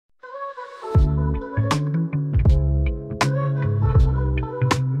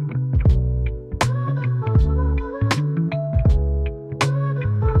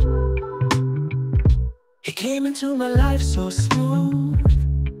into my life so smooth,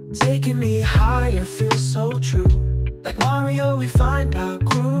 taking me higher, feels so true. Like Mario, we find our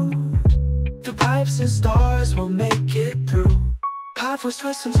groove. Through pipes and stars, we'll make it through. Pathways,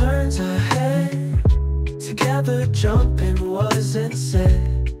 twists and turns ahead. Together jumping wasn't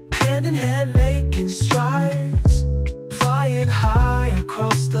said. Hand in hand making strides, flying high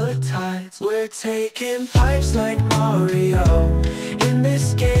across the tides. We're taking pipes like Mario. In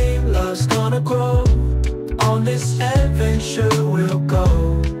this game, love's gonna grow. On this adventure we'll go.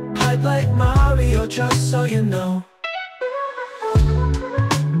 Pipe like Mario, just so you know.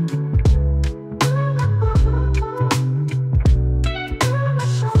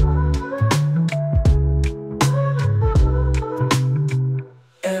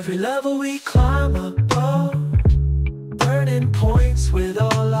 Every level we climb above, burning points with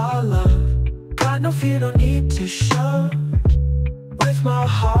all our love. Got no fear, no need to shove. With my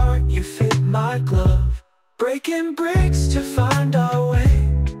heart, you fit my glove. Breaking bricks to find our way,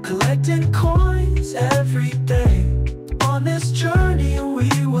 collecting coins every day. On this journey we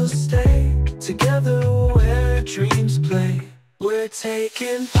will stay, together where dreams play. We're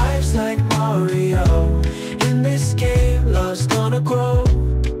taking pipes like Mario. In this game, love's gonna grow.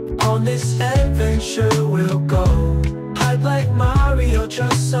 On this adventure we'll go. Pipe like Mario,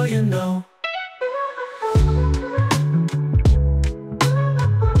 just so you know.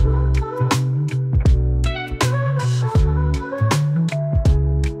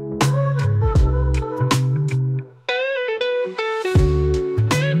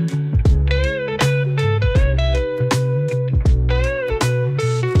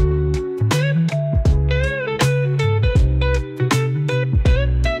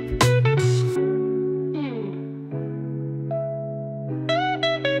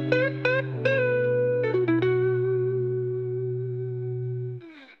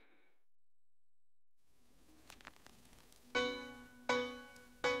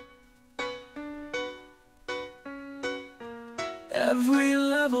 Every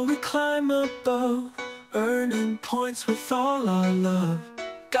level we climb above, earning points with all our love.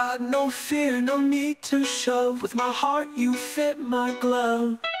 Got no fear, no need to shove. With my heart you fit my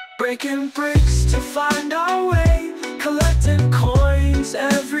glove. Breaking bricks to find our way, collecting coins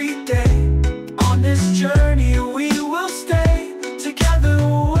every day. On this journey we will stay, together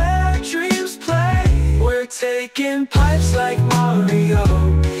where dreams play. We're taking pipes like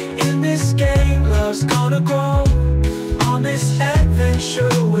Mario.